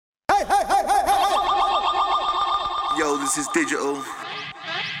Yo, this is Digital.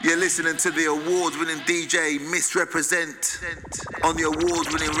 You're listening to the award-winning DJ Missrepresent on the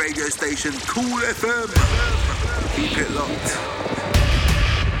award-winning radio station Kool FM. Keep it locked.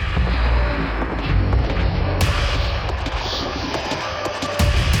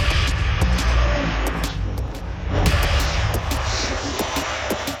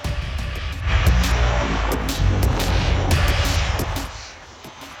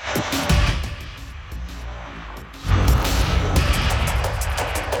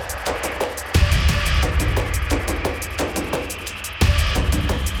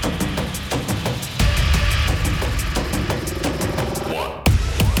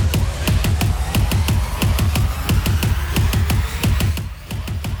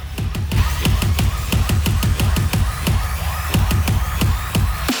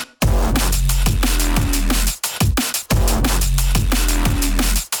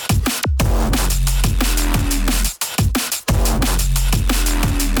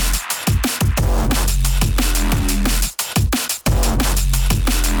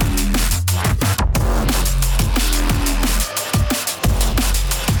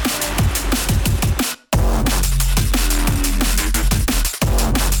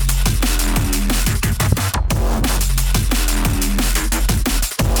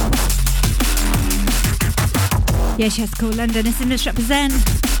 Yes, yes, Kool London. This is Missrepresent.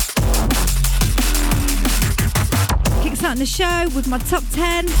 Kickstarting the show with my top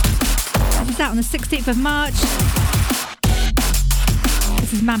 10. This is out on the 16th of March.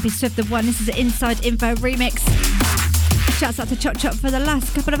 This is Mampy Swift the One. This is an Inside Info remix. Shouts out to Chop Chop for the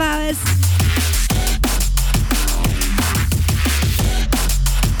last couple of hours.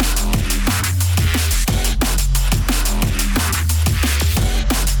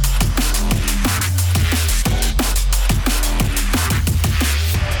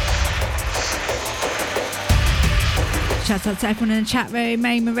 Shout out to everyone in the chat room,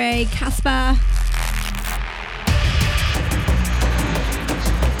 May Marie, Casper.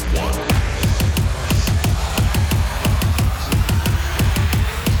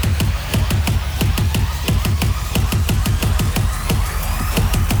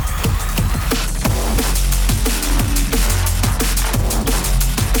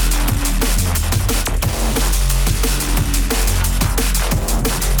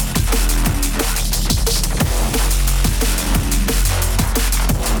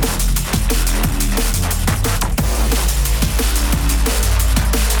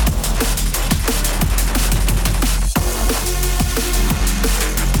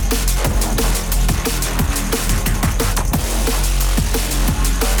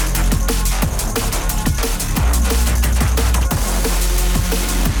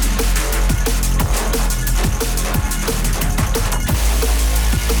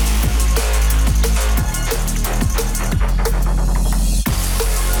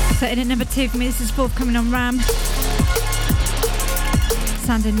 In at number 2 for me, this is forthcoming on Ram.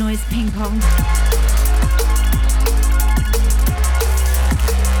 Sound and Noise Ping Pong.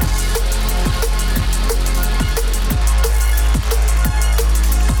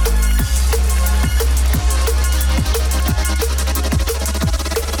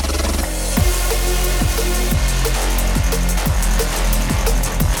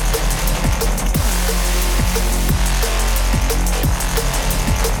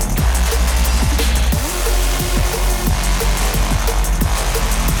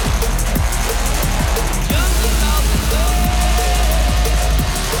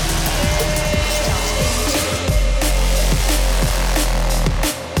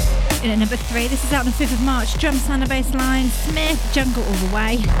 Number 3, this is out on the 5th of March. Drum, sound and bass line, Smith, Jungle all the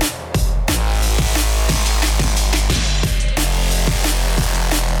way.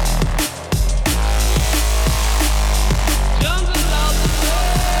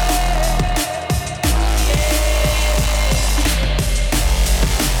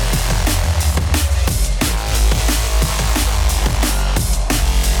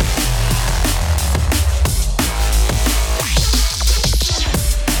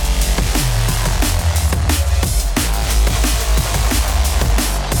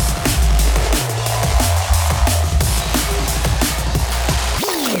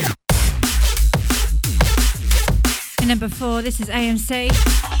 Number 4, this is AMC.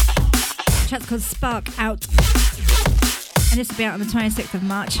 The track's called Spark Out. And this will be out on the 26th of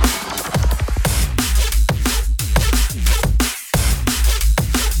March.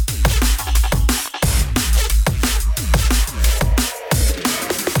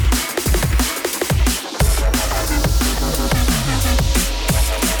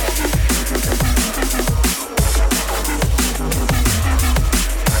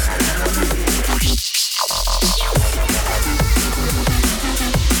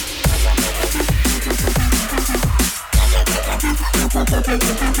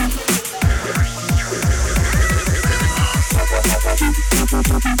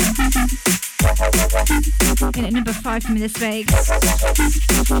 In at number 5 for me this week,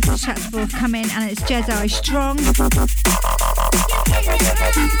 Chat's Forth coming, and it's Jedi Strong.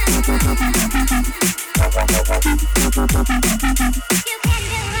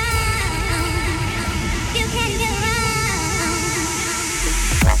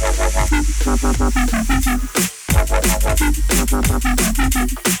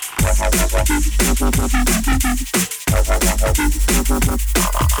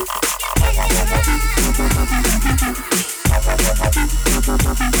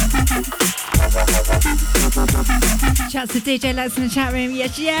 Shouts to DJ Lex in the chat room.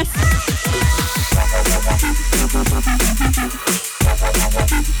 Yes, yes.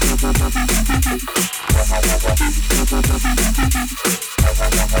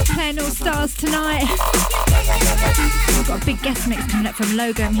 Playing All Stars tonight. We've got a big guest mix coming up from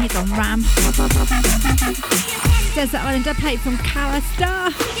Logam. He's on Ram. Desert Island update from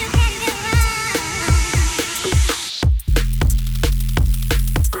Kallista.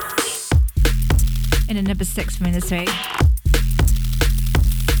 In at number 6 for me this week.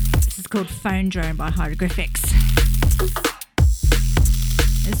 This is called Phone Drone by Hieroglyphics.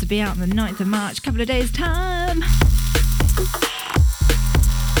 This will be out on the 9th of March, couple of days' time.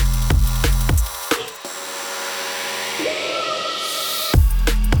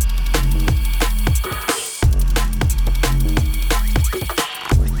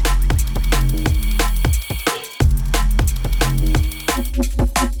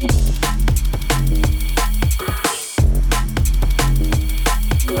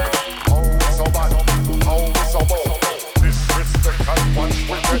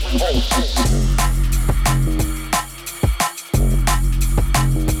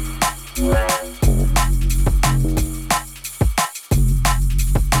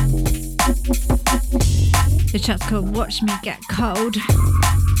 The chat's called Watch Me Get Cold.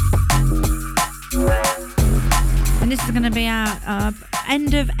 And this is going to be out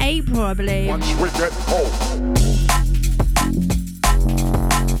end of April, I believe. Watch me get cold.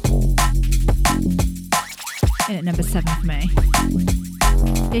 In at number 7 for me.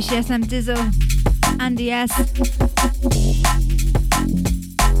 Yes, I'm Dizzle. Andy S.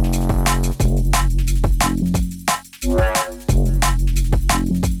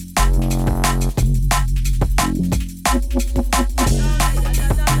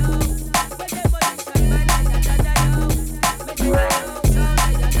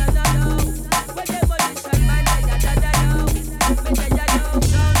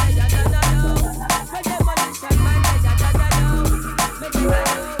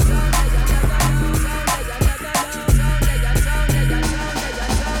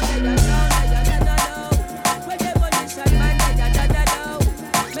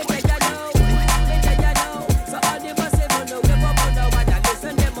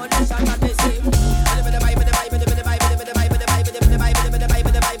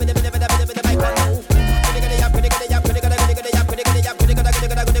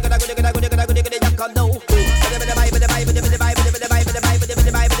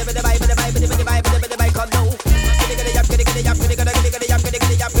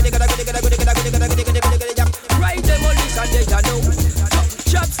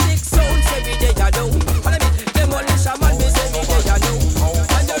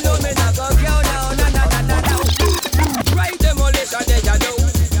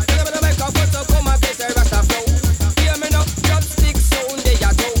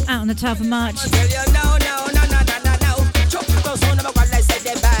 March.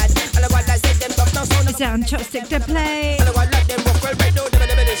 It's out on Chopstick to play.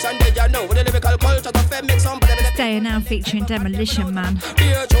 Stay now featuring Demolition Man.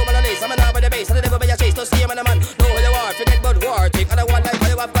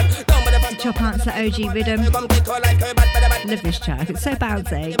 Chop answer OG rhythm. Love this track, it's so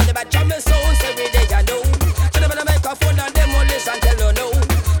bouncy. Demolition,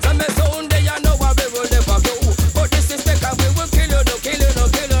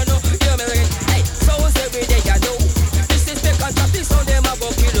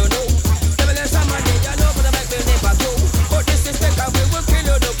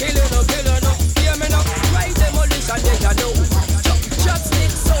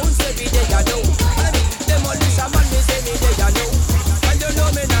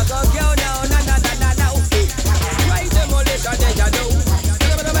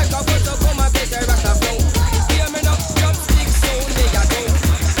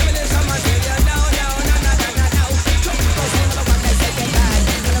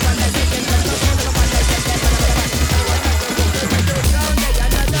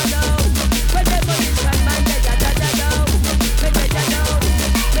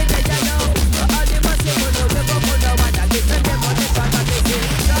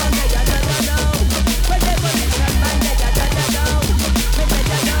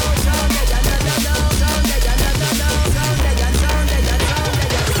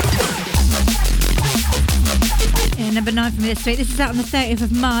 number 9 from this week. This is out on the 30th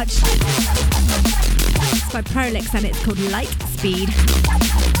of March. It's by Prolix and it's called Light Speed.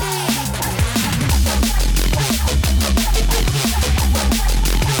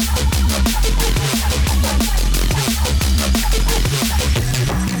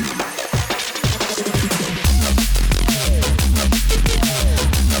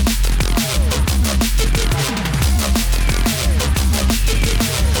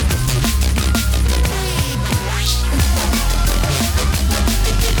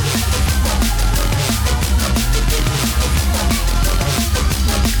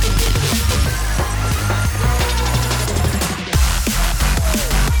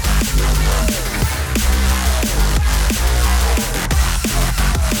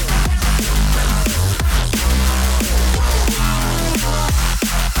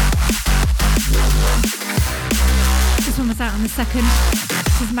 Out on the 2nd.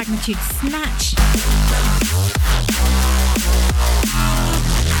 This is Magnitude Snatch.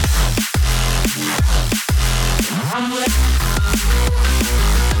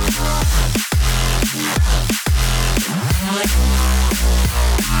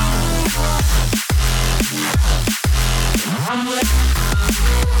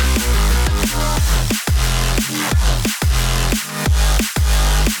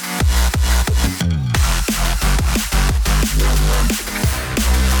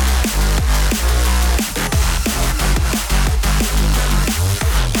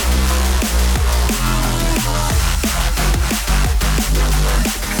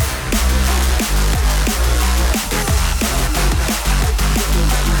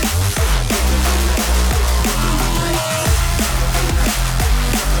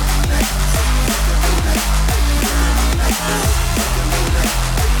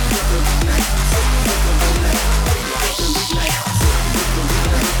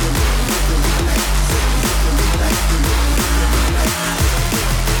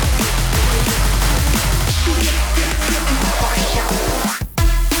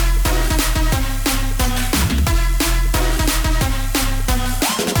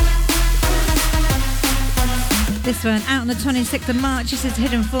 This one out on the 26th of March. This is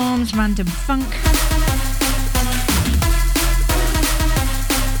Hidden Forms, Random Funk.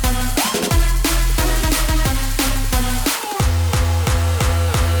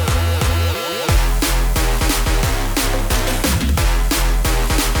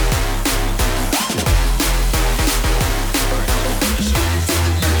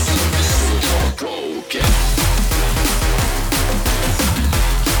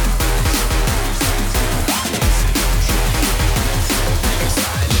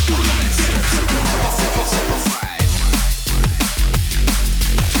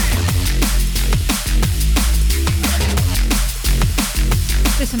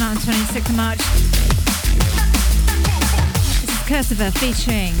 This one out on 26th of March. This is Cursiver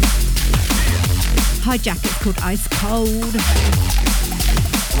featuring Hijack. It's called Ice Cold.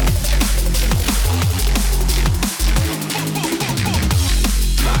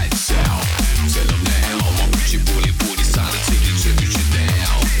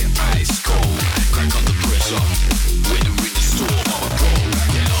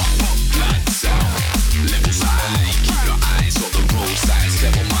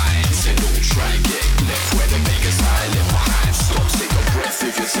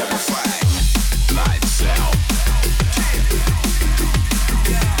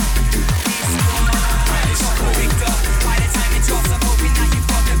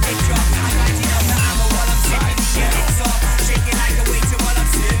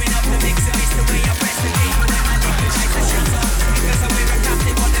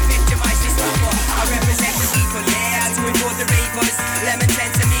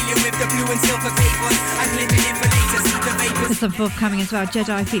 Some forthcoming as well,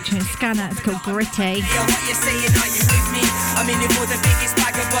 Jedi featuring Scanner. It's called Gritty. I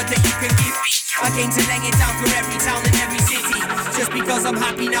came to lay it down for every town and every city. Just because I'm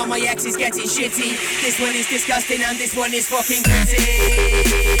happy now my ex is getting shitty. This one is disgusting and this one is fucking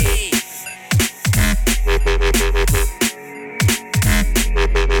gritty.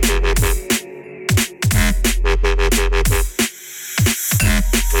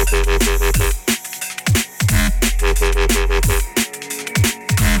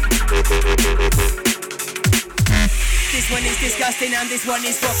 This one is disgusting and this one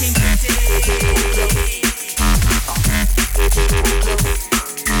is fucking gritty.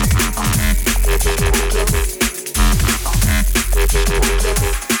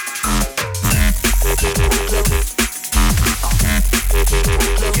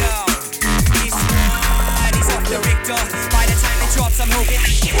 By the time it drops, I'm hoping that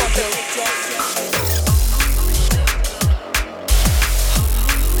you want the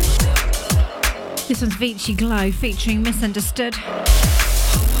This one's Vici Glow featuring Misunderstood.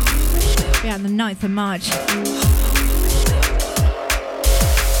 We're on the 9th of March.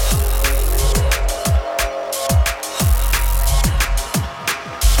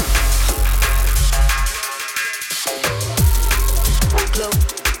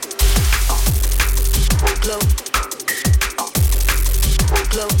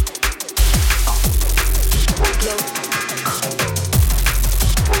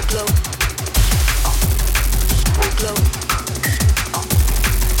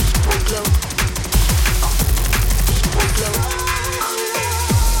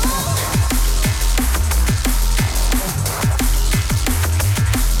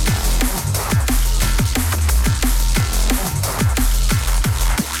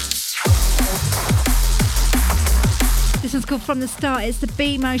 From the Start, it's the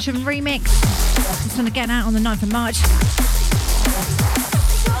B Motion remix. This one again out on the 9th of March.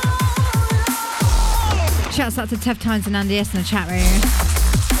 Shouts out to Tev Tynes and Andy S in the chat room.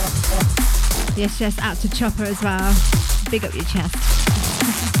 Yes, out to Chopper as well. Big up your chest.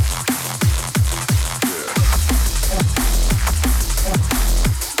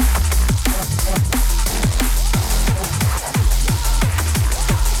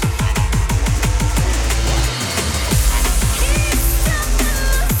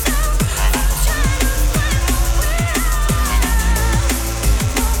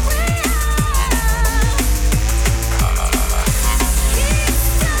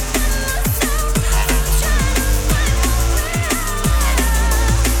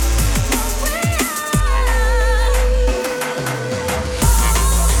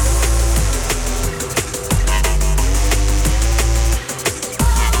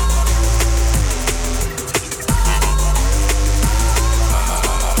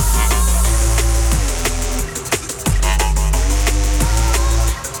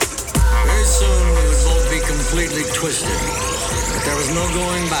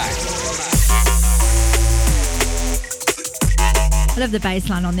 The bass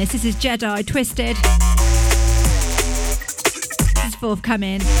line on this. This is Jedi Twisted. This is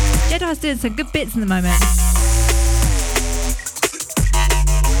forthcoming. Jedi's doing some good bits in the moment.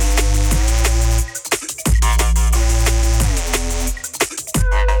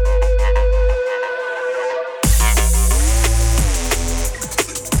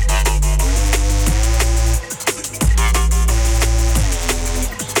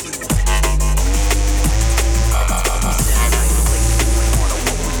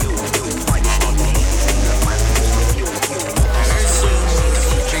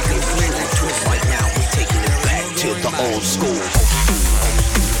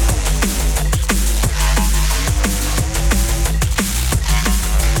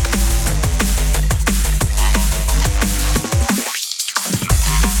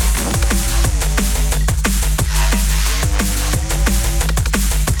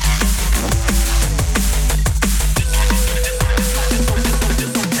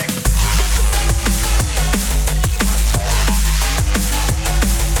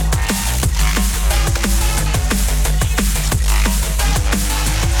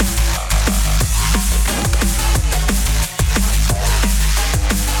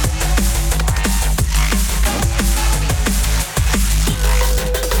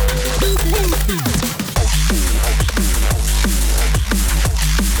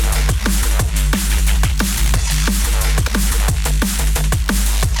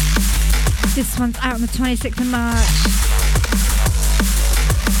 This one's out on the 26th of March.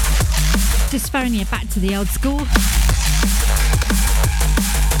 Dysphonia, back to the old school.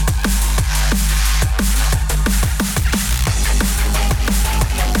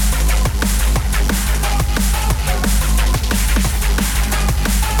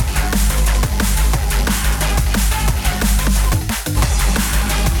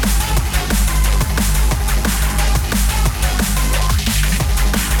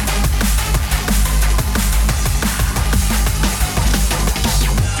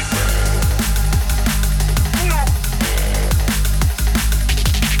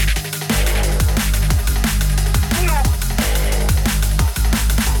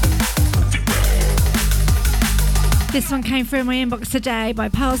 This one came through in my inbox today by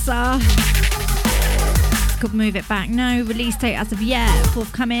Pulsar. Could move it back. No release date as of yet.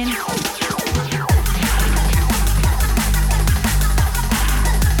 Forthcoming.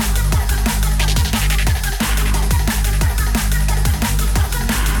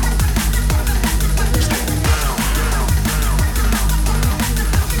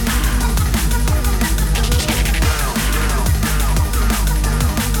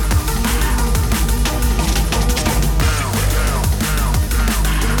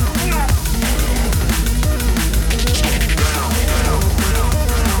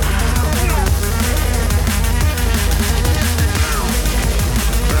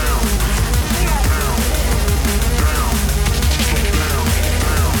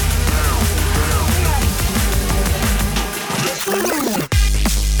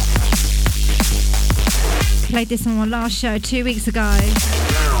 played this on my last show 2 weeks ago.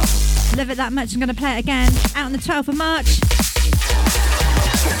 Love it that much, I'm going to play it again. Out on the 12th of March.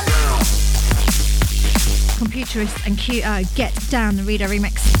 Computerist and QO, Get Down, the Rita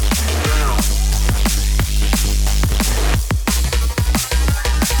remix.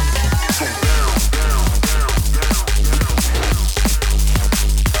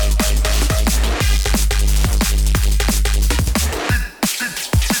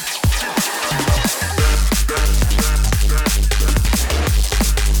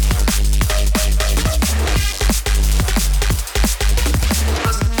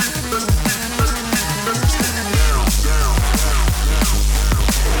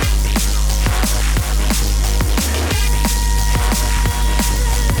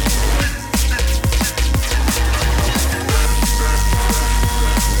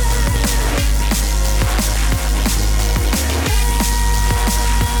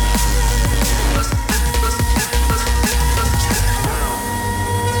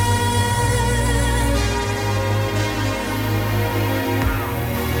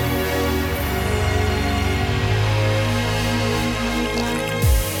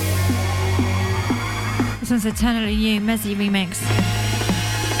 Eternally New Mezzy remix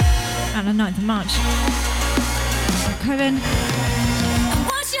at the 9th of March. Cohen.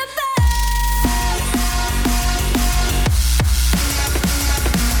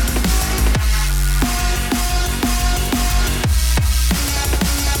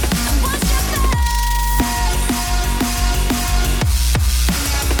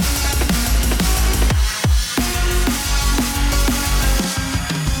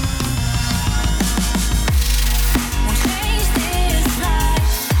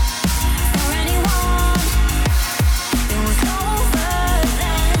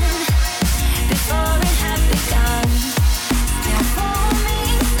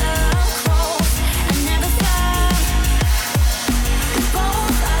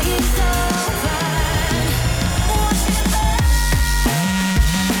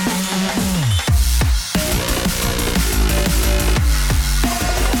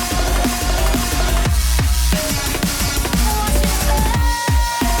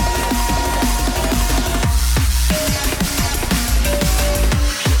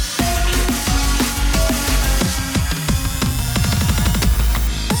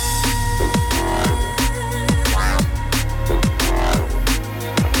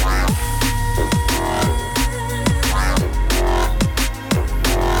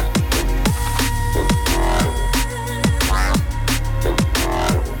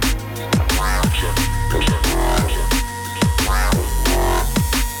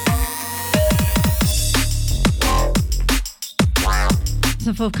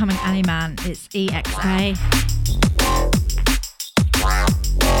 Forthcoming Annie Man, it's EXA.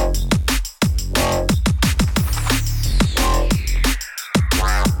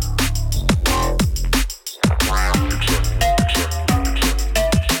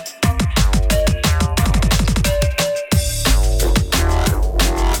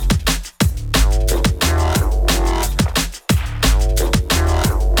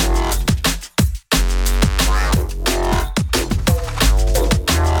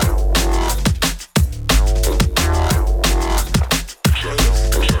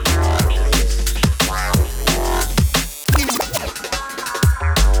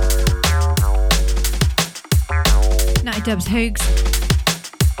 Dubs Hoogs.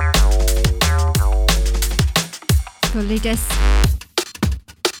 Golidis.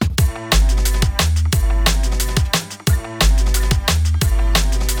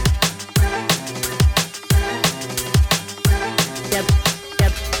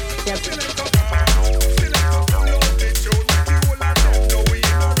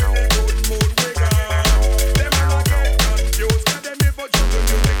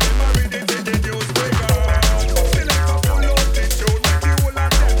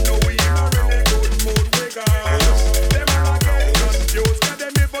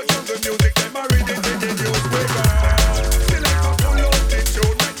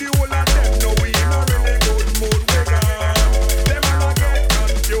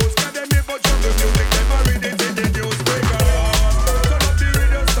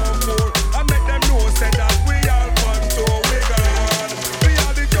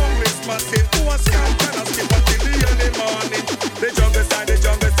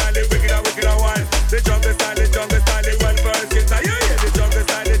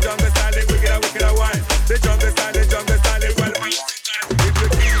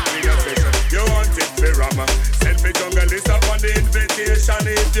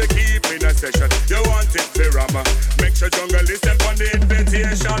 session. You want it, the rammer. Make sure jungle is step on the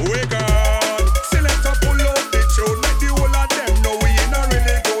invitation. Wake up, select a pull out the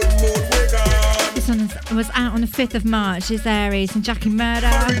It was out on the 5th of March. It's Aries and Jackie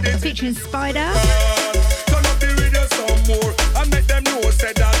Murder featuring Spider. Turn up the radio some more and make them know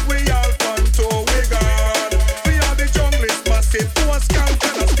say that we all contour we gone. We are the junglist massive to a skank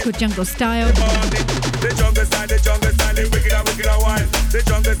and a skip. Called Jungle Style. The jungle style, the wicked and wild. The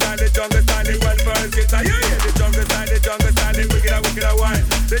jungle style, the well versatile. Yeah, the jungle style, the wicked and wild.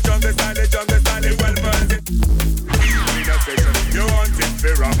 The jungle style, the well versatile. In a session, you want it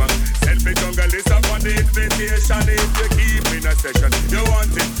for rubber. Send me jungle is up on the invitation. If you keep in a session, you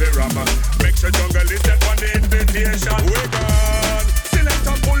want it for rubber. Make sure jungle is up on the invitation. We gone. Select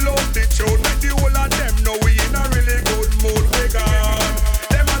and pull out the tune. Make the whole of them know we in a really good mood. We gone.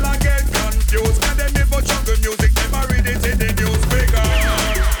 Them all get confused. Cause them never jungle music. Them a read it in the newspaper.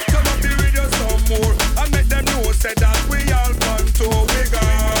 Turn up the radio some more and make them know say that we all contour. We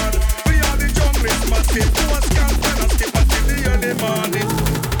gone. We are the junglist massive. To a skank and a skip until the early morning.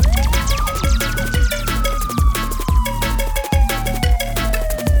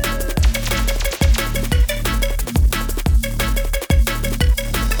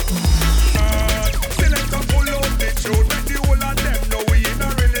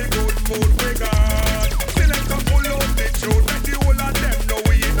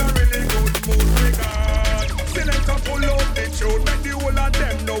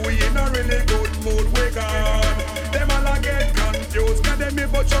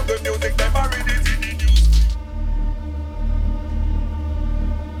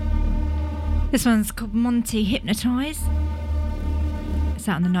 This one's called Monty Hypnotise. It's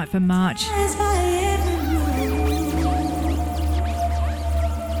out on the 9th of March.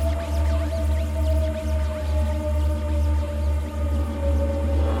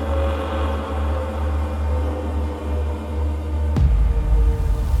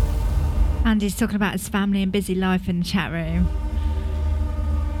 Andy's talking about his family and busy life in the chat room.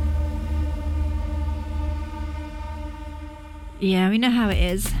 Yeah, we know how it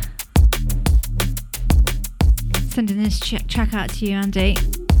is. Sending this track out to you, Andy.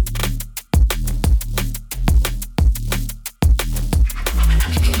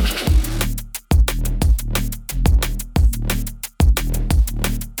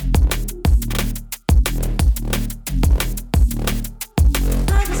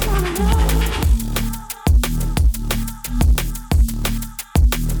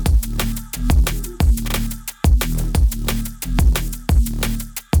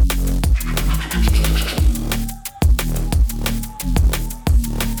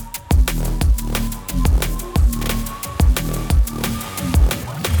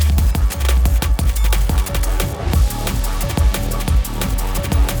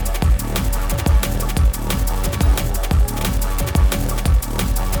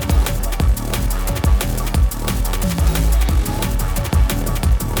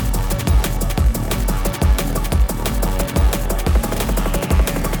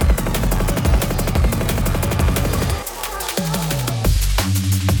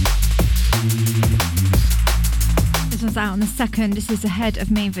 Out on the 2nd. This is ahead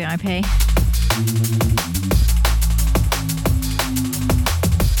of Main VIP.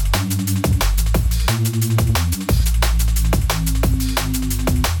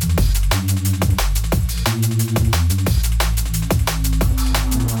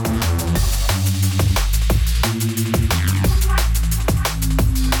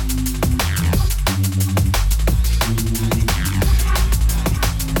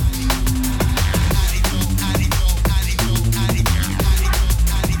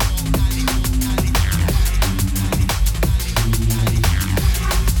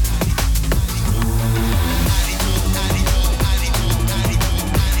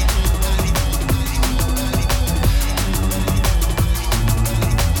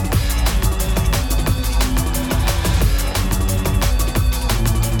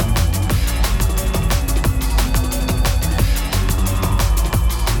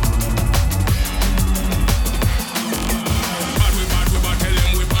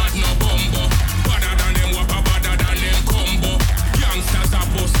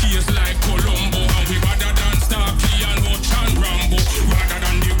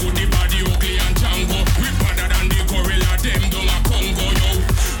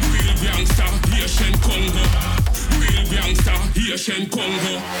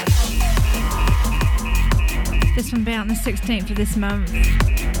 This one be out on the 16th of this month.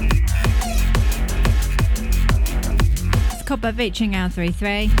 It's Copper featuring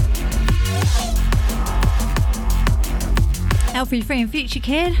L33. L33 and Future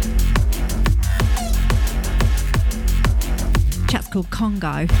Kid. Chat's called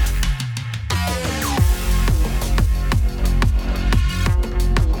Congo.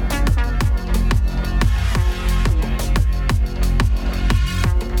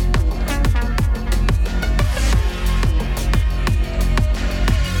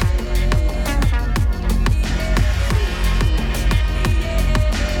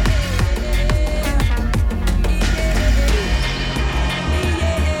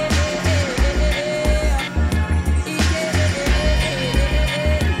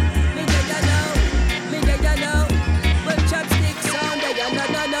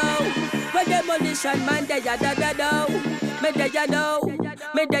 demolition man, they ya da da do. Me they ya know,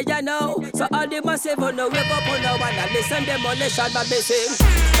 me they ya know. So all the massive on the wake up on the one and listen demolition man, they sing.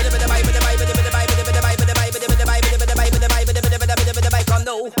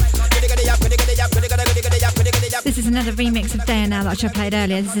 This is another remix of Day and Now that I played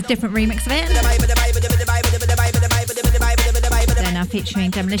earlier. This is a different remix of it. Day Now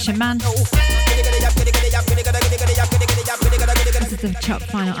featuring Demolition Man. This is the Chop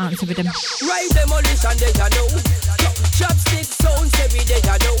final answer with him. Right, demolition, they ya know. Chopstick sounds every day,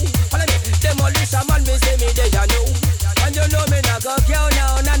 ya know. Demolition man, me say me, they ya know. And you know me not go girl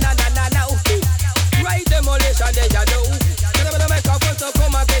now, na na na na now. Right, demolition, they ya know. Gonna be the microphone to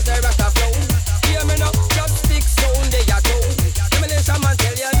come against the rasta flow. Hear me now, chopstick sound, they ya know. Demolition man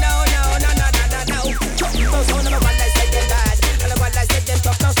tell you now, now, na na na na now. Chop those sound, I'm a one like say them bad. And the one like say them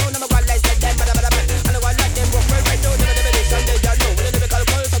tough, now sound, I'm a one like say them bad. And the one like them rock well right now, the demolition, they ya know. When the lyrical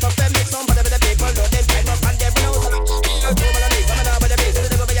pulse of them make some, but the people know them time up and them know.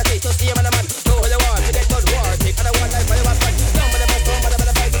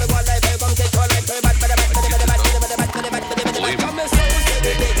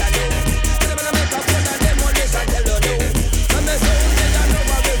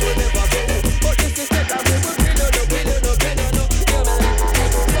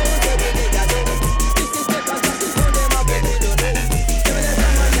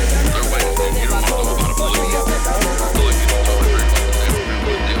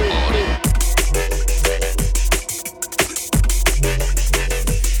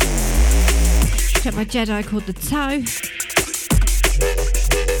 By Jedi called The Toe.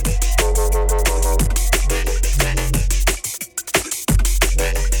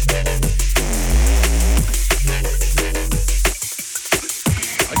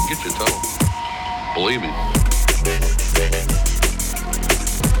 I can get your toe. Believe me.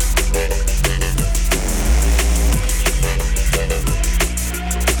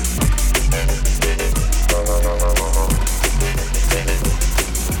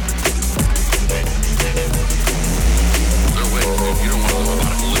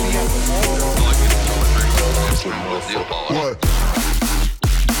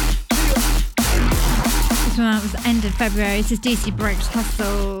 This one out was the end of February. This is DC Breaks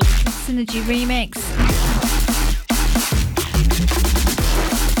Hustle Synergy Remix.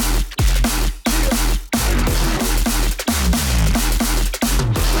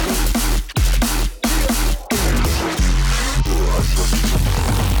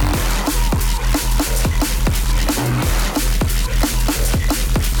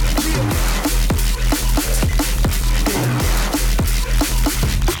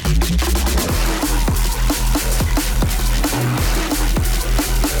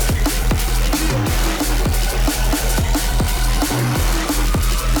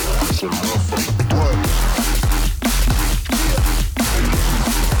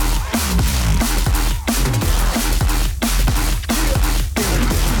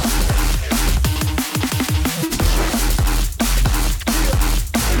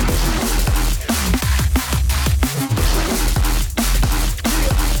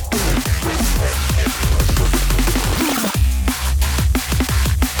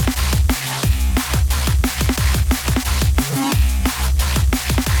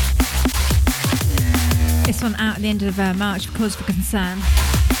 Out at the end of March for Cause for Concern.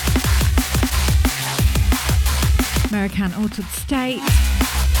 American Altered State.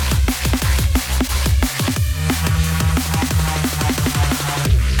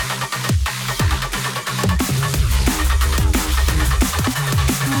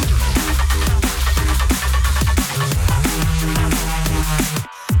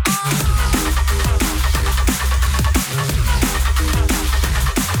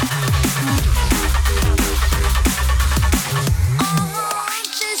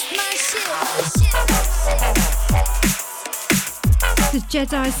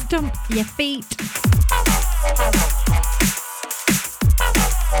 Jedi Stomp Your Feet.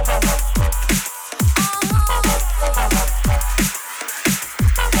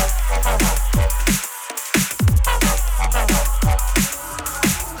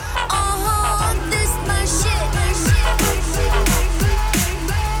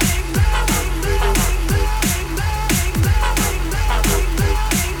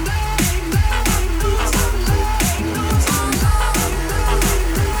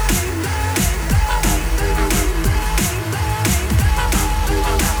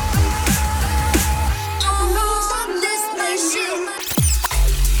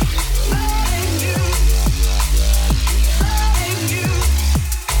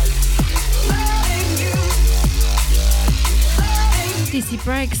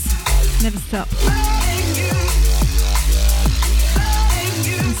 Breaks. Never stop.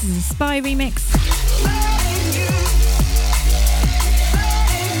 This is a Spy remix.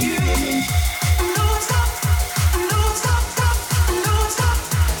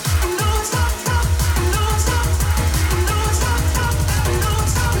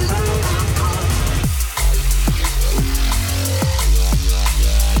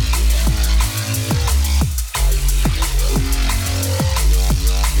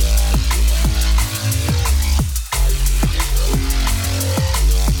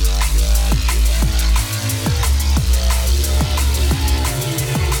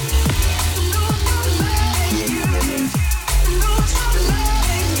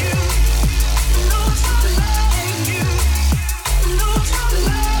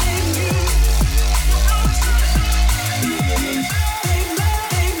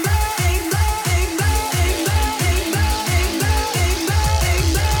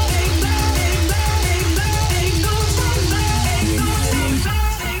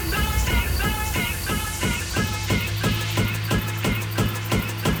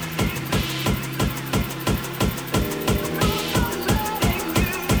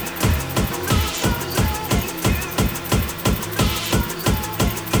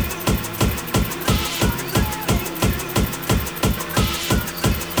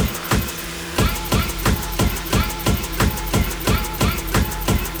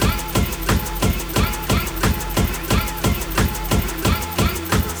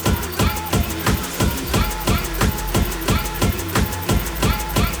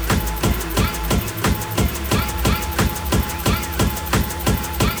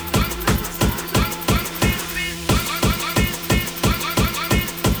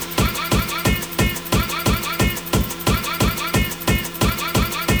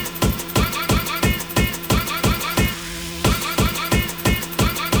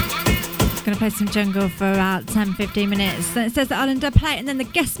 Play some jungle for about 10-15 minutes. Then it says the Islander play it and then the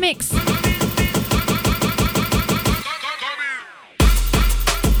guest mix.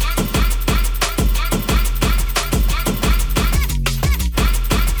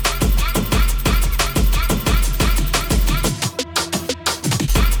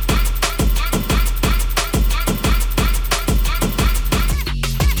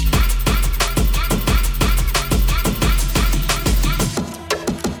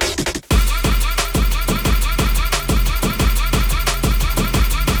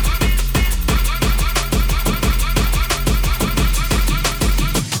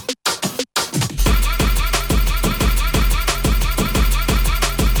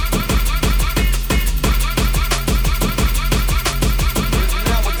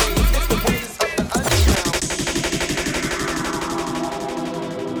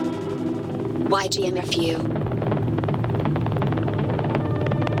 YGMFU.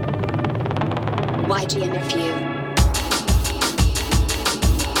 YGMFU.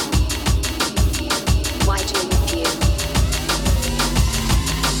 YGMFU.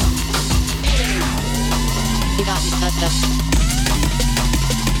 You got me touched up.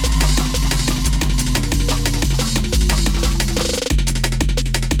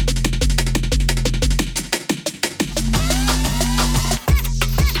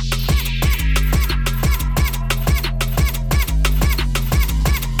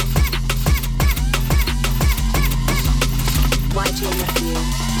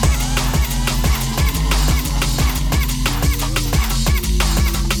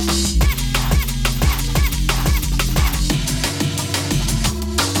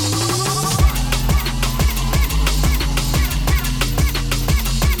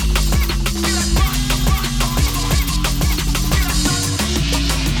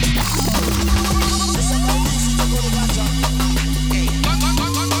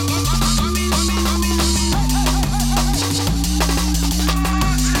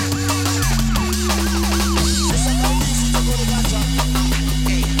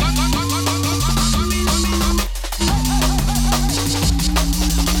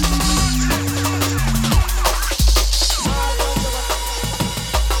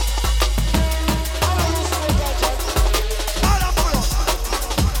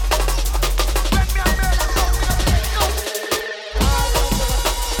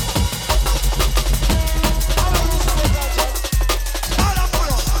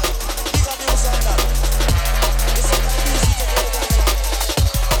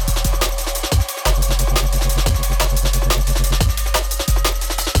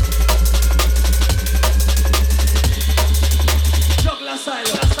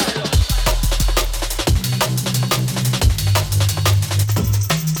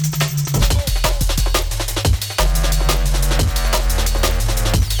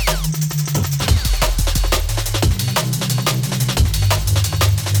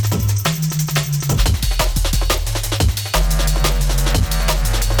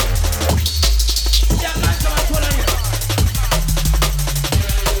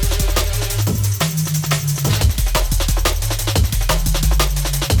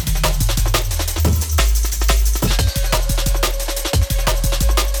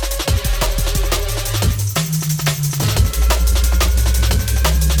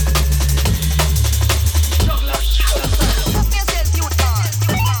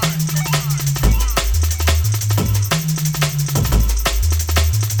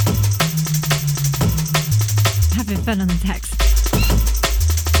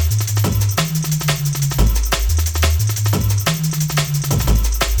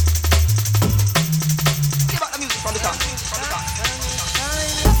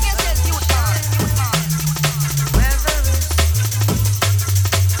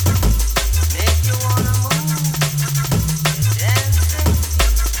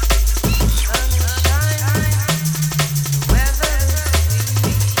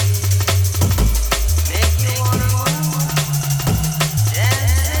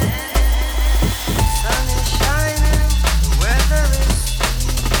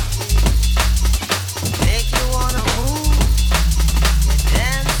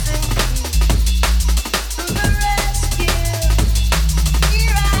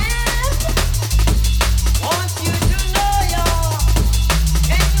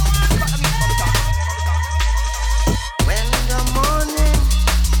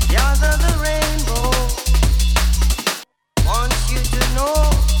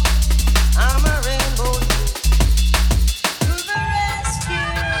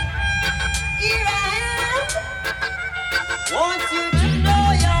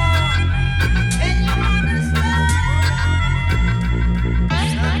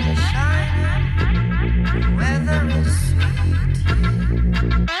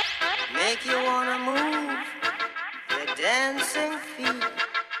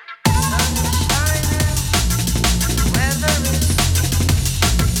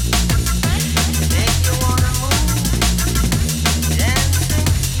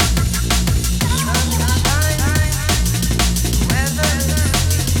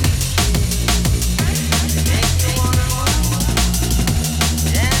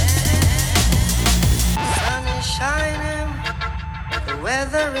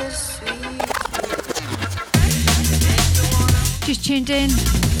 tuned in.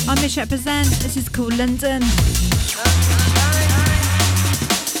 I'm Missrepresent. This is called London.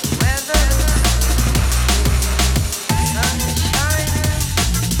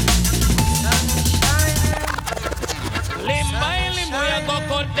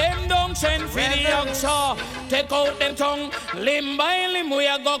 Take out them tongue, limb by limb, we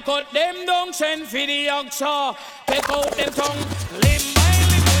a go cut them down, send for the oxa. Take out them tongue, limb by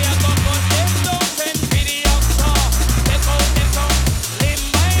limb, we a go cut them down, send for the oxa. Take out them tongue, limb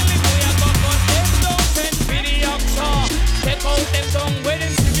by limb, we a go cut them down, send for the oxa. Take out them tongue, when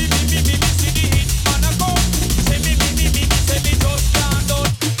them see me, see the hit man a go. See me, say me just can't do.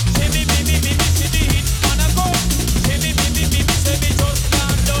 See me, see the hit man a go. See me, say me just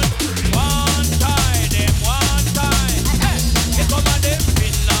can't do. One time, them one time. Hey, come on, them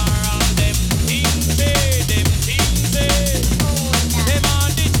funeral, them things say, them things say. Them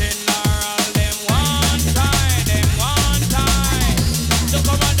on the general, them one time. So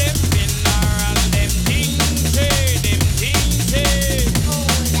come on, them funeral, them things say, them things say.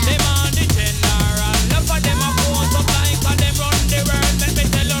 Them on the general, love for them a pose up like a them run the world. Let me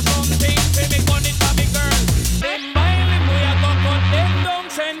tell you something, say me gun it for me girl. Them by them we a go cut them down,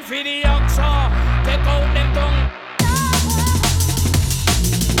 send for the oxa. Take out them tongue.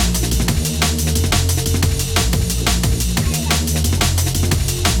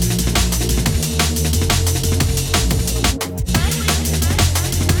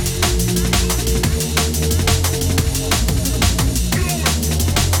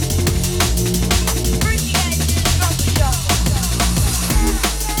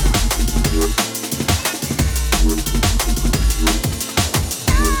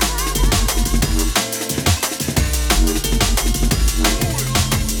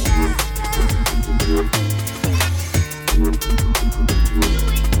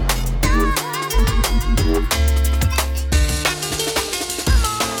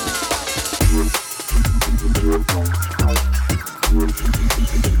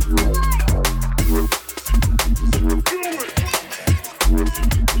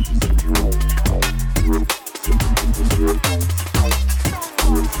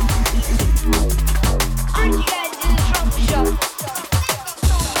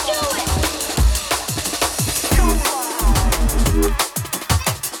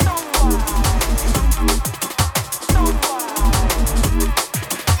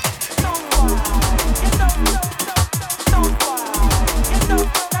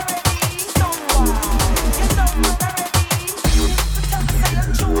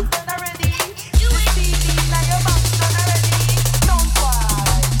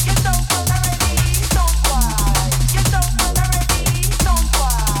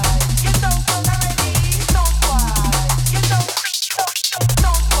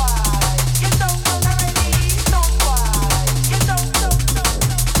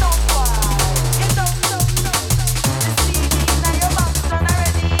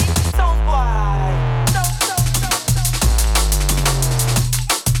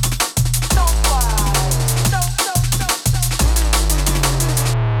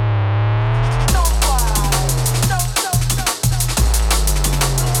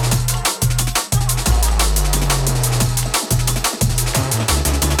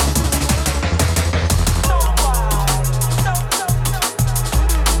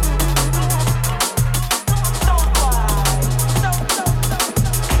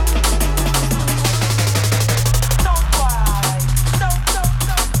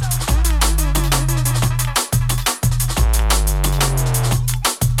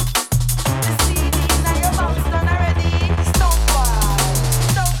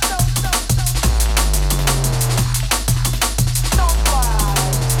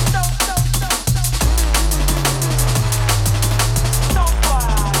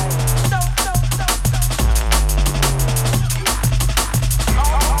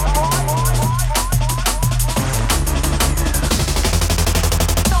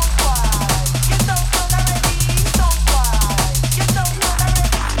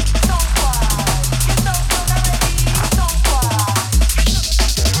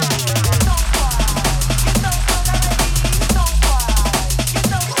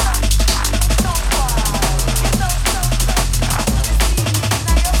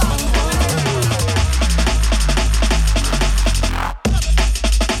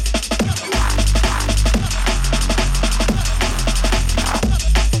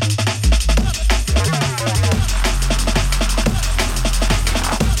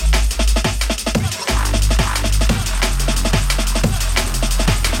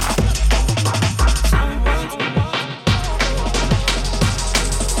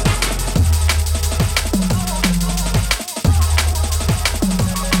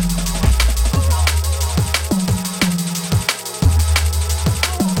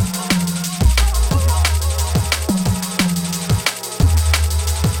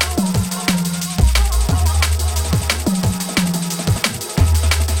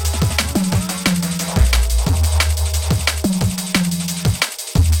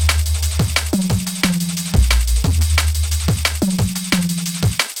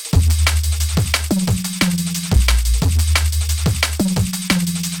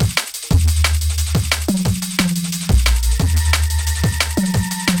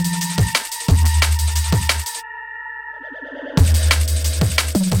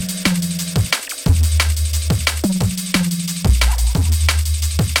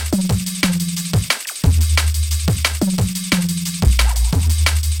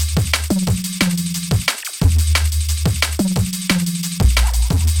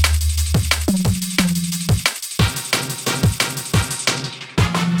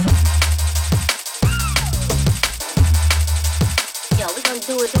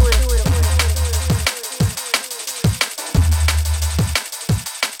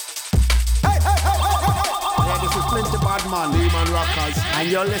 And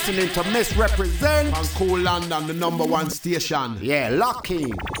you're listening to Missrepresent on Kool London, the #1 station. Yeah, lucky.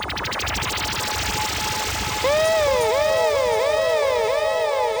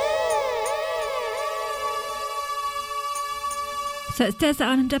 So it's Desert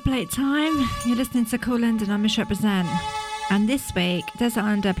Island Double 8 time. You're listening to Kool London on Missrepresent. And this week, Desert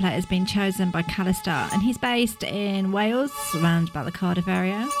Island Double 8 has been chosen by Kallista, and he's based in Wales, around about the Cardiff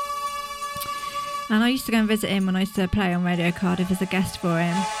area. And I used to go and visit him when I used to play on Radio Cardiff as a guest for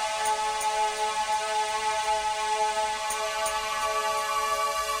him.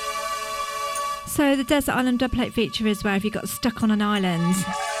 So the Desert Island Double 8 feature is where if you got stuck on an island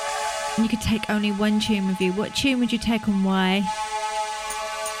and you could take only one tune with you, what tune would you take and why?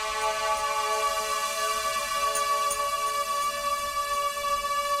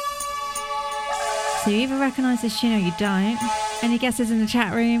 So you either recognise this tune or you don't. Any guesses in the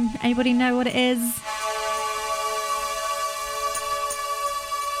chat room? Anybody know what it is?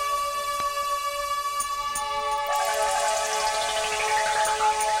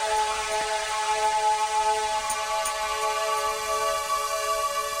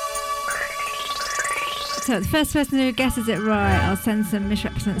 So the first person who guesses it right, I'll send some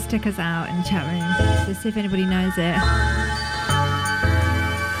Missrepresent stickers out in the chat room. So see if anybody knows it.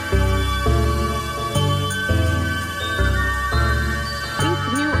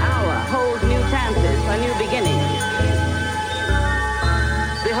 A new beginning.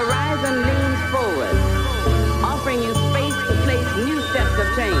 The horizon leans forward, offering you space to place new steps of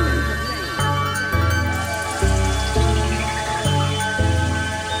change.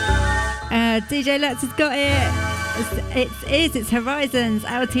 DJ Lutz has got it. It's Horizons,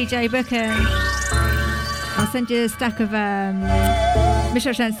 LTJ Bookham. I'll send you a stack of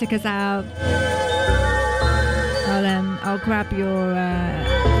Missrepresent stickers out. I'll grab your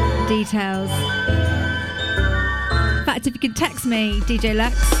details. In fact, if you can text me, DJ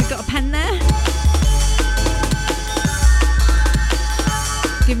Lux, you've got a pen there?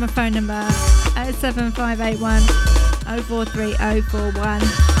 Give my phone number 07581 043041.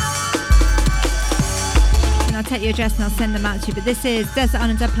 And I'll take your address and I'll send them out to you. But this is Desert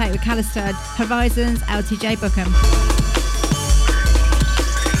Island Double 8 with Kallista, Horizons, LTJ Bookham.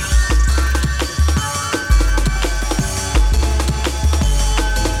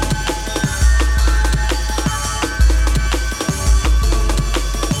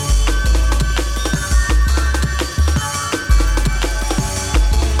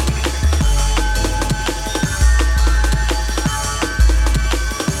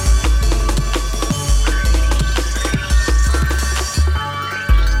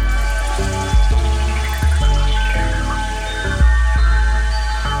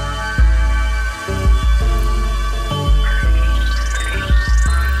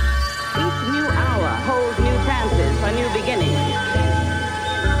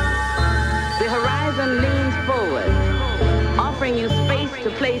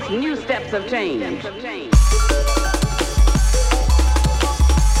 Of change.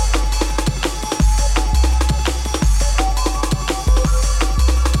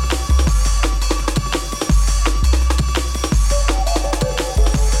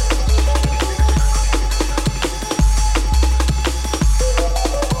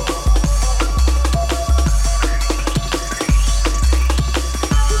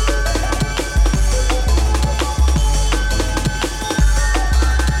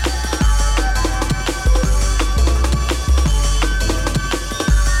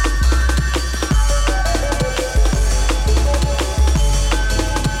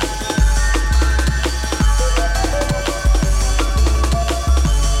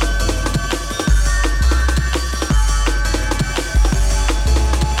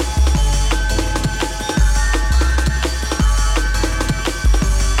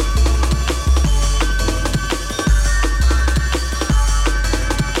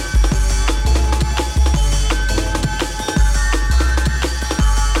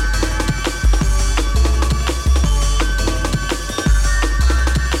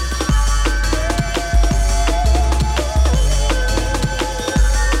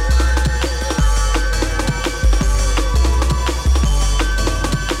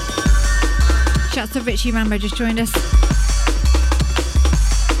 So Richie Rambo just joined us.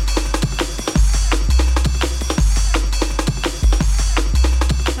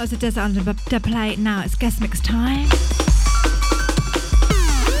 That was a Desert Island Double 8. Now it's guest mix time.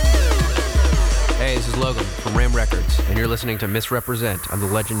 Hey, this is Logam from Ram Records, and you're listening to Missrepresent on the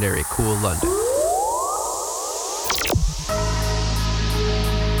legendary Kool London.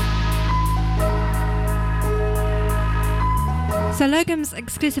 So Logam's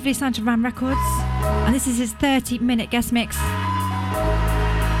exclusively signed to Ram Records, and this is his 30-minute guest mix.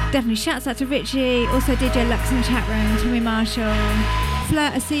 Definitely shouts out to Richie, also DJ Lux in the chat room, Tommy Marshall,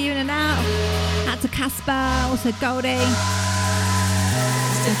 Flirt, I see you in and out. Out to Casper, also Goldie.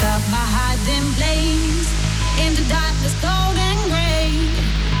 Step up my hiding place, into darkness, cold and grey.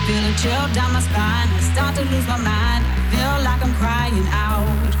 Feel a chill down my spine, I start to lose my mind. Feel like I'm crying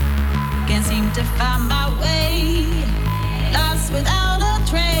out, can't seem to find my way. Lost without a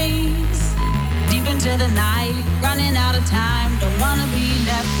trace, deep into the night, running out of time. Don't wanna be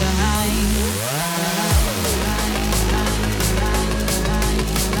left behind.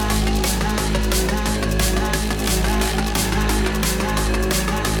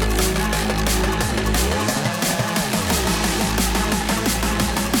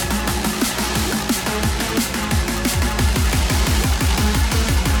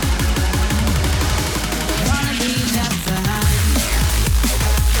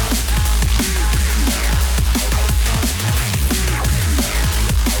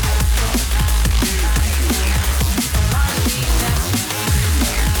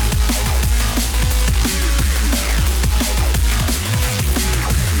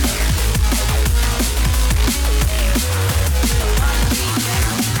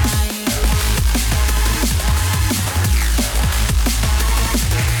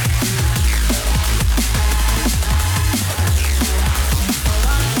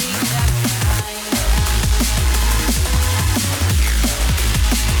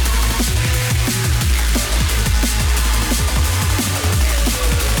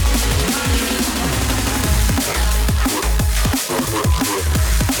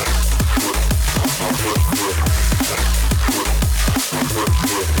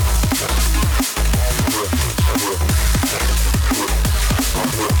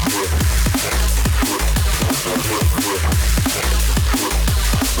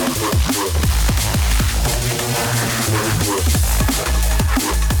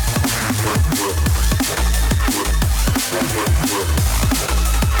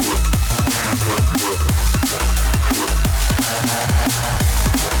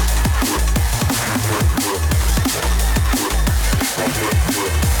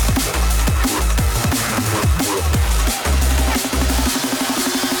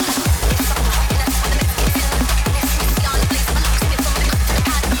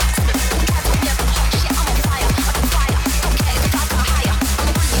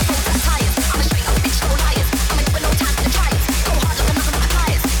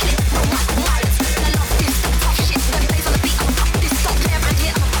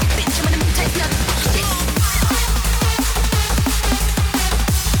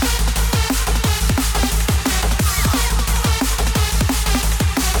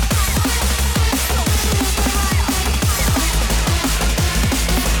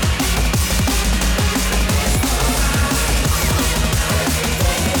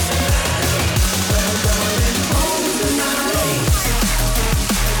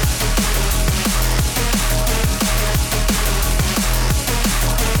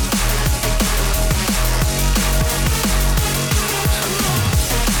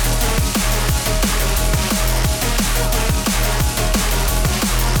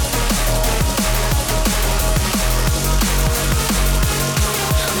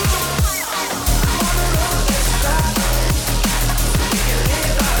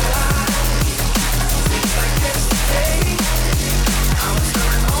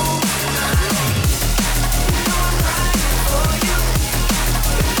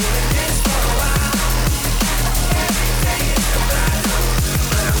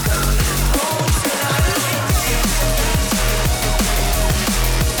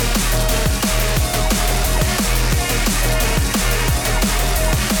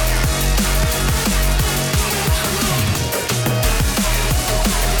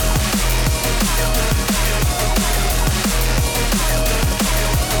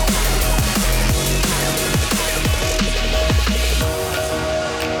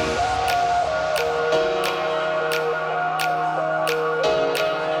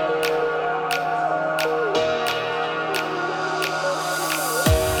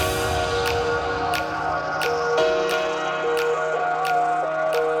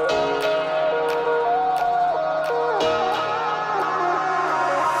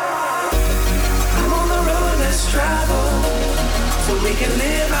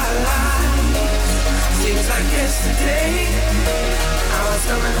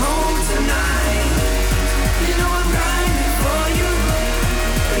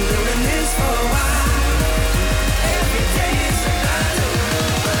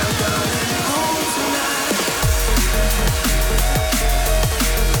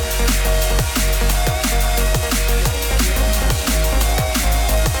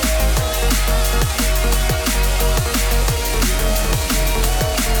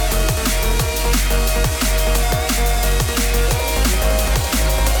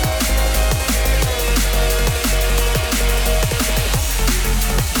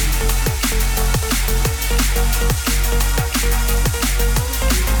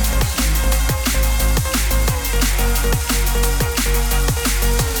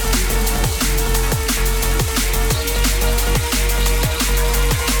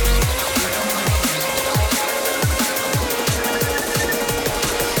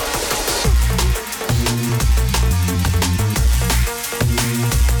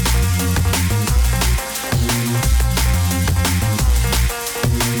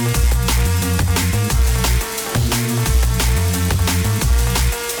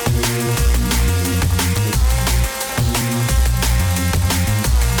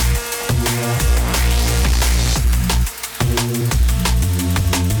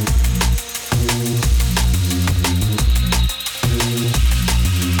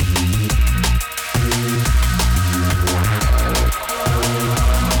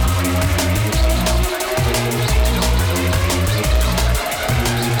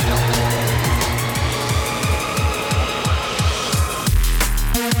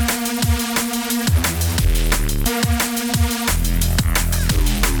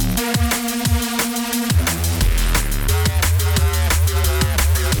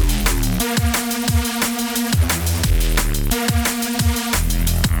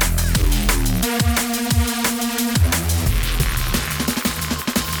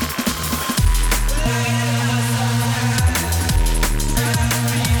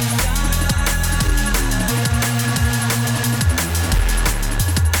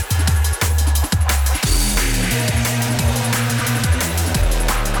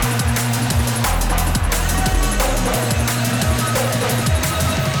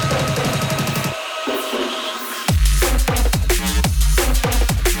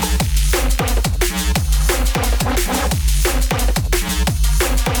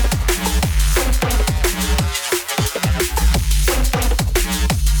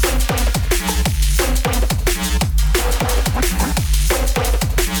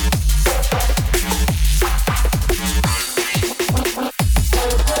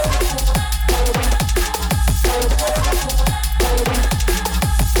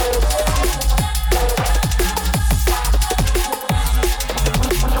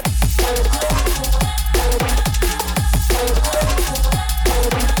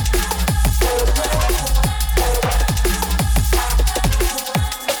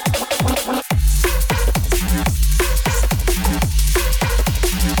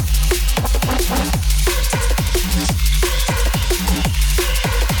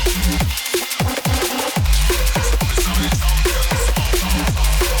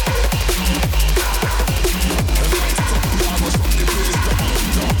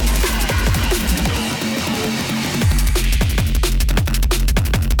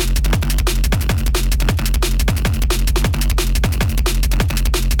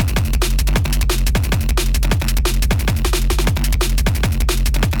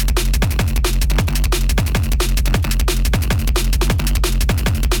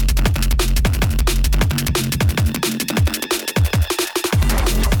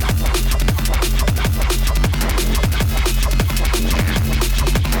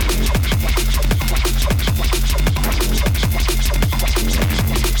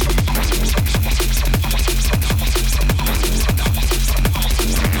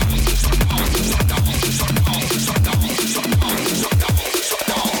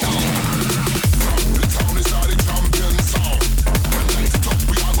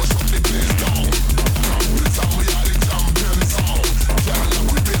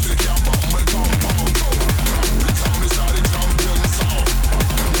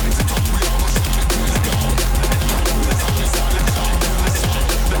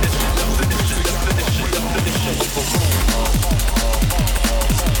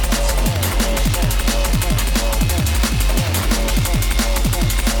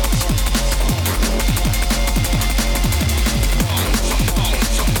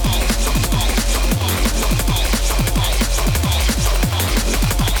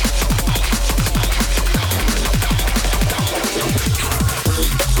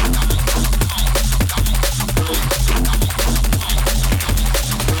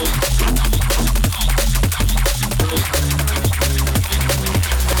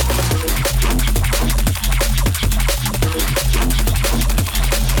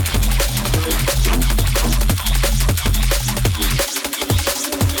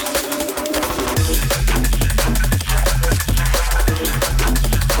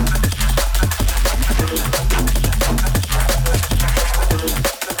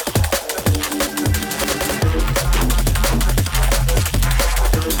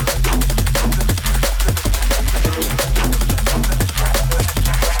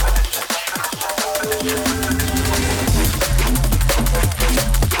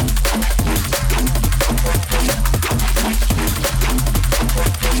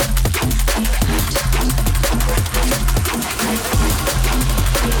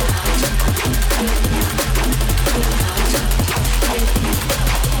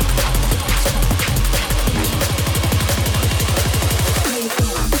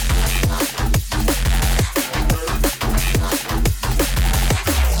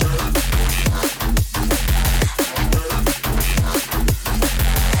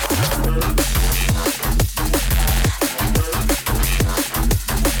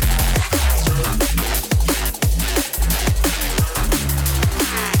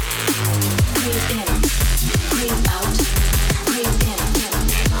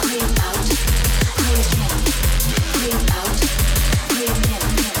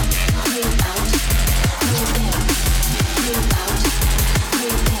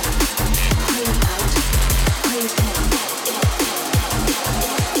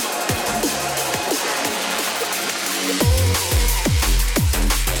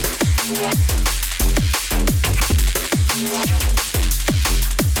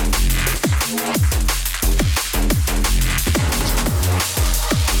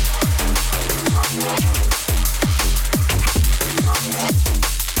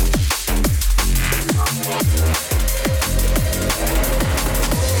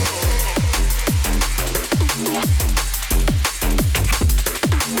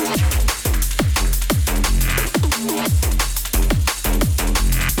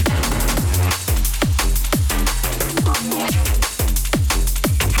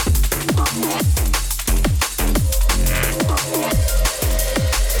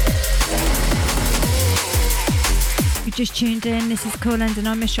 just tuned in, this is Kool and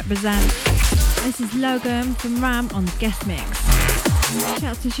I Missrepresent. This is Logam from Ram on the guest mix. Shout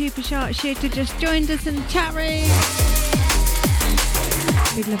out to Super Shark Shit who just joined us in the chat room.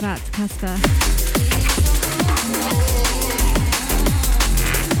 Big love out to Casper.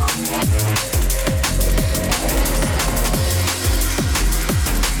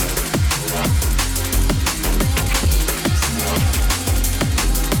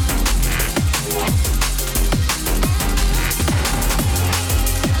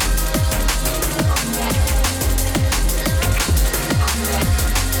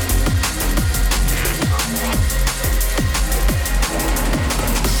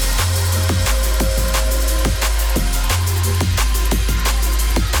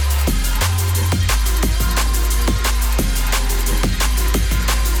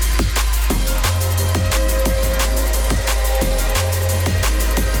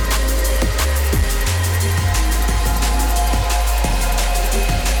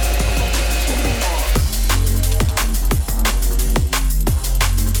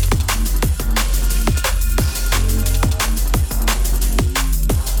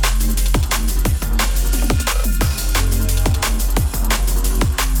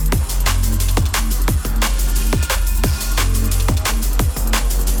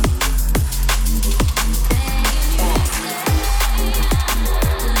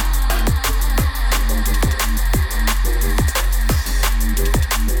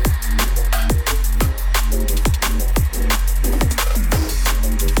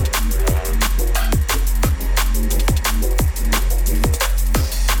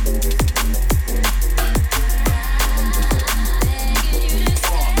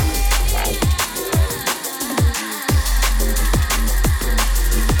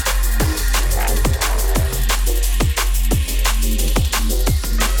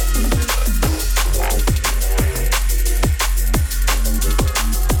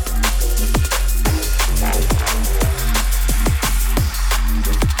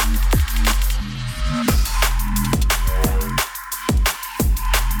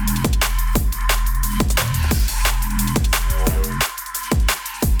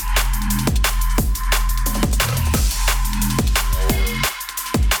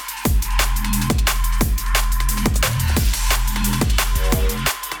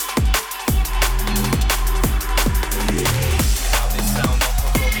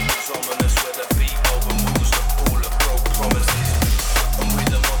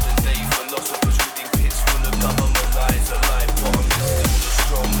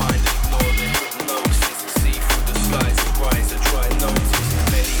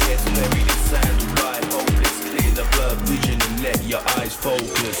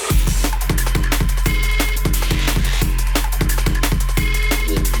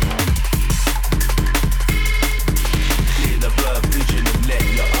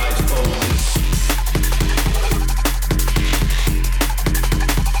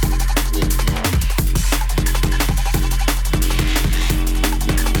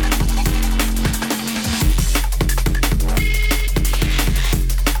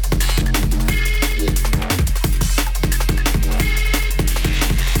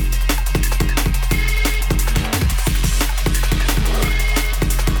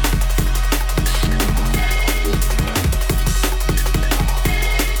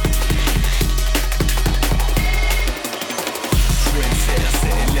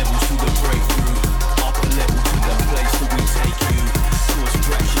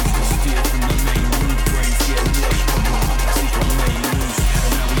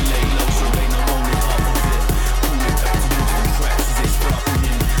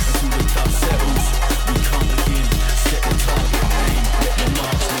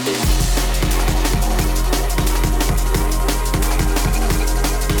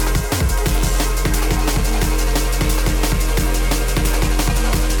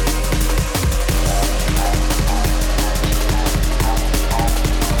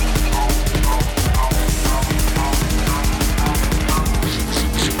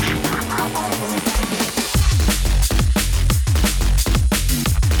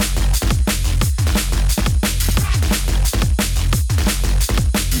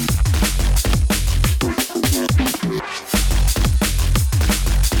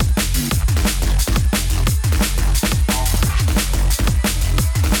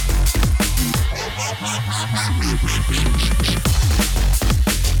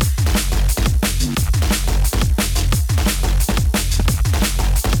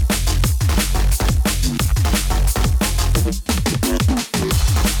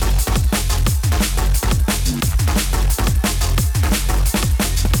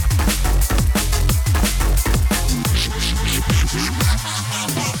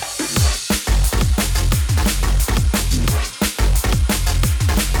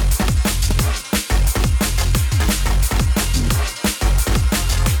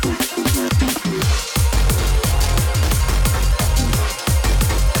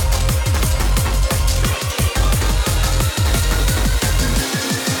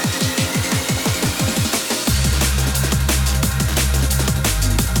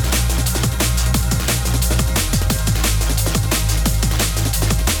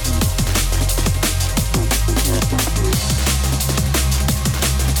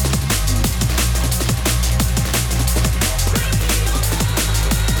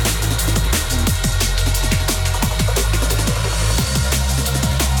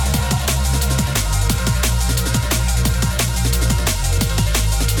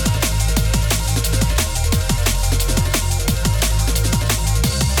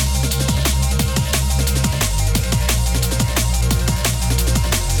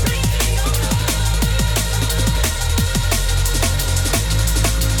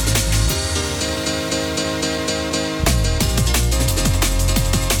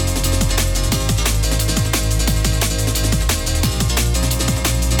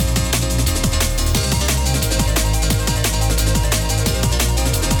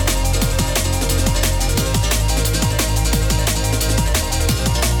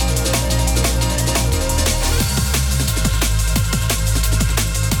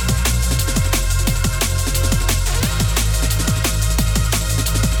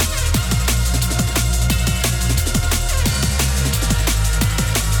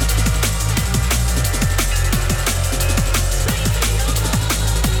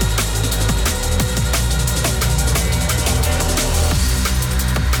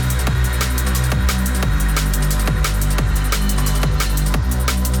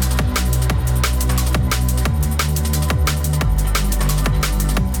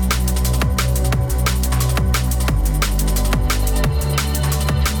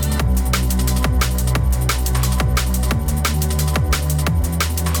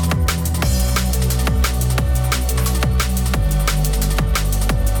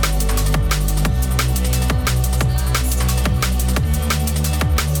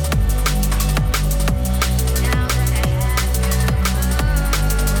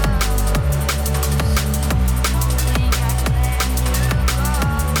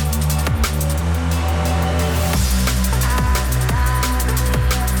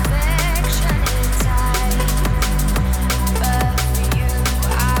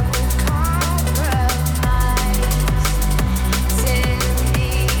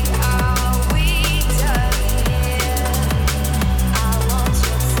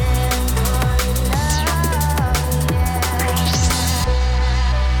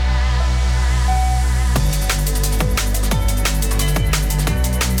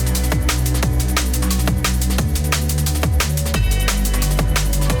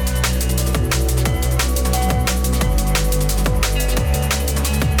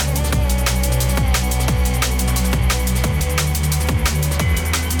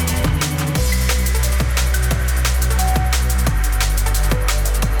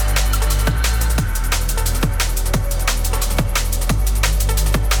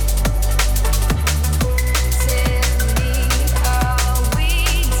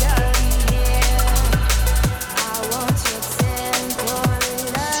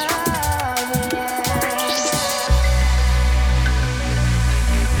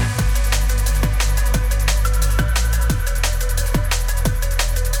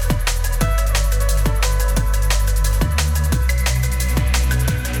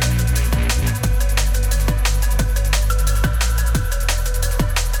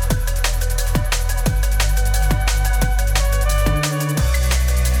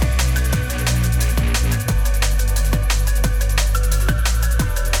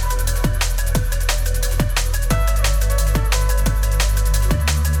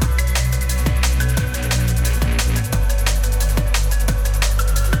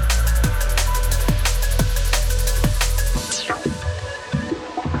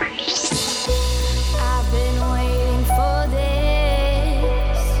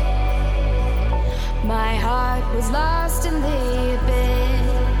 heart was lost in the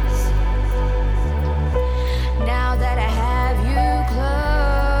abyss. Now that I have you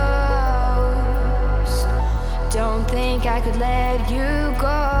close, don't think I could let you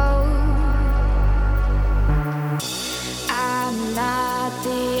go. I'm not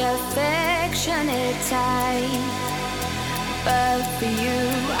the affectionate type, but for you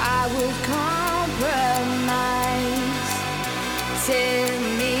I would compromise. Tell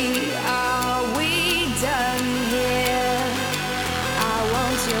me, are we done here? I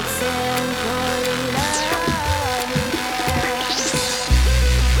want your simple love.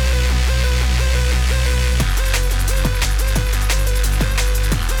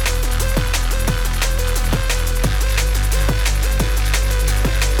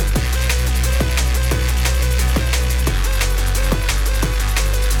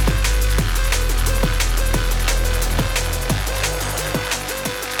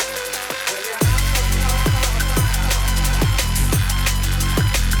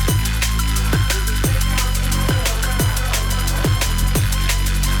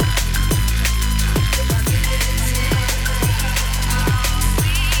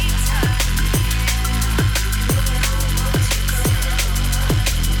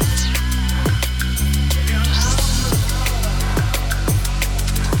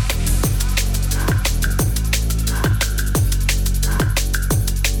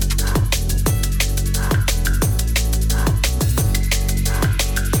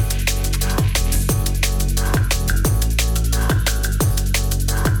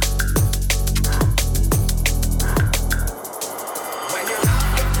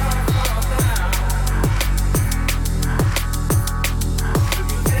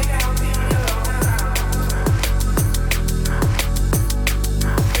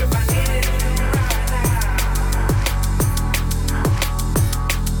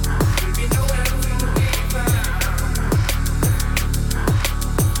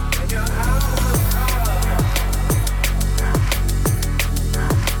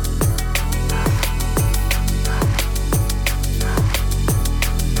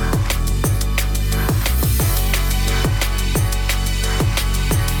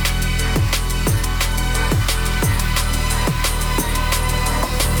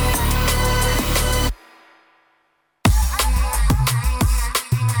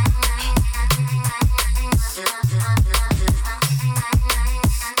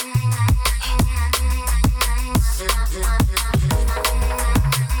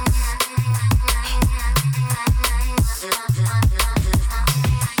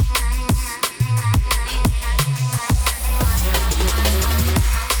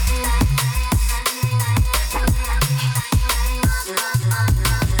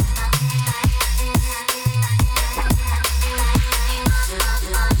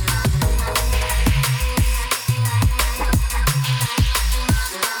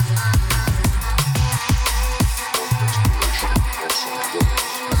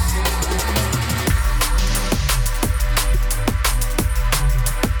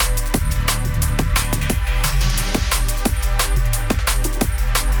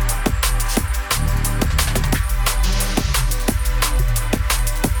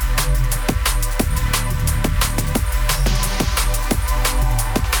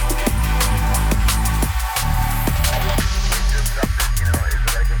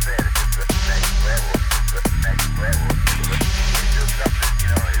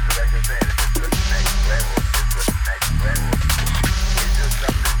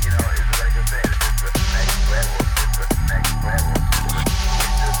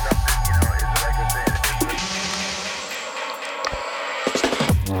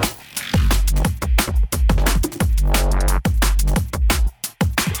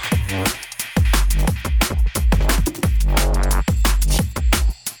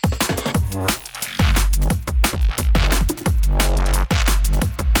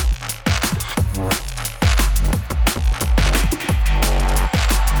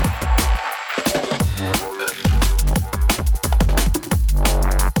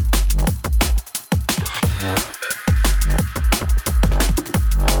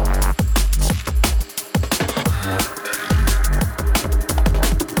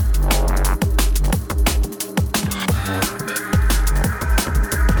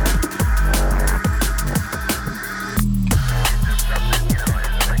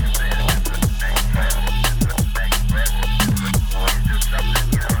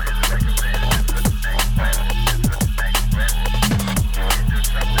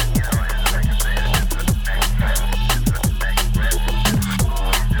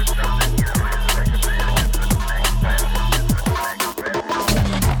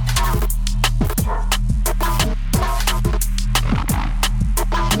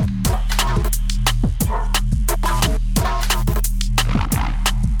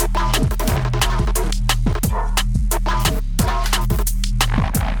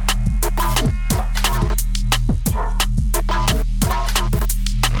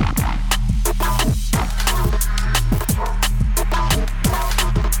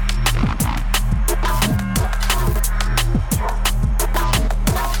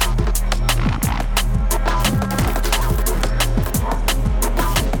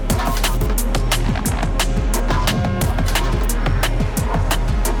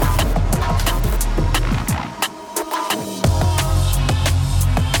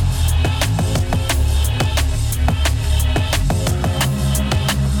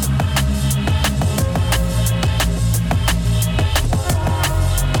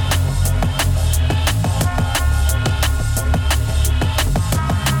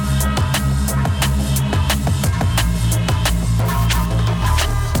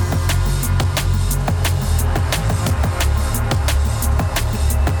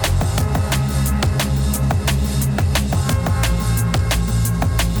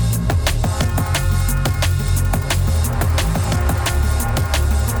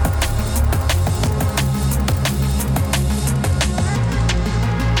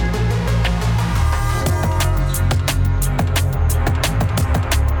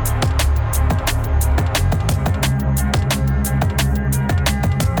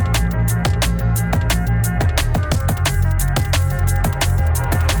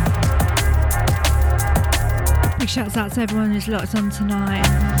 Shouts out to everyone who's locked on tonight.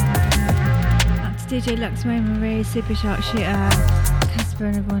 Out to DJ Lux, Ray Marie, Super Shark Shooter, Casper,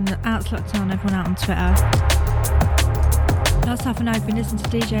 and everyone out's locked on, everyone out on Twitter. Last half an hour, I've been listening to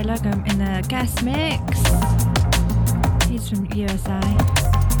DJ Logam in the guest mix. He's from USA.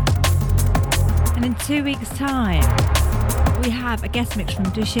 And in 2 weeks' time, we have a guest mix from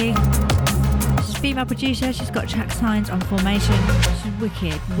Dushi. She's a female producer, she's got track signs on Formation. She's a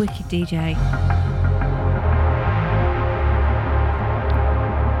wicked DJ.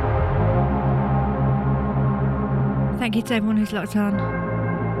 Thank you to everyone who's locked on.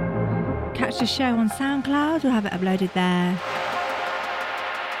 Catch the show on SoundCloud, we'll have it uploaded there.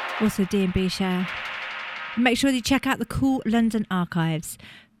 Also D&B share. And make sure you check out the Kool London archives.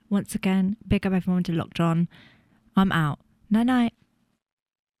 Once again, big up everyone to locked on. I'm out. Night night.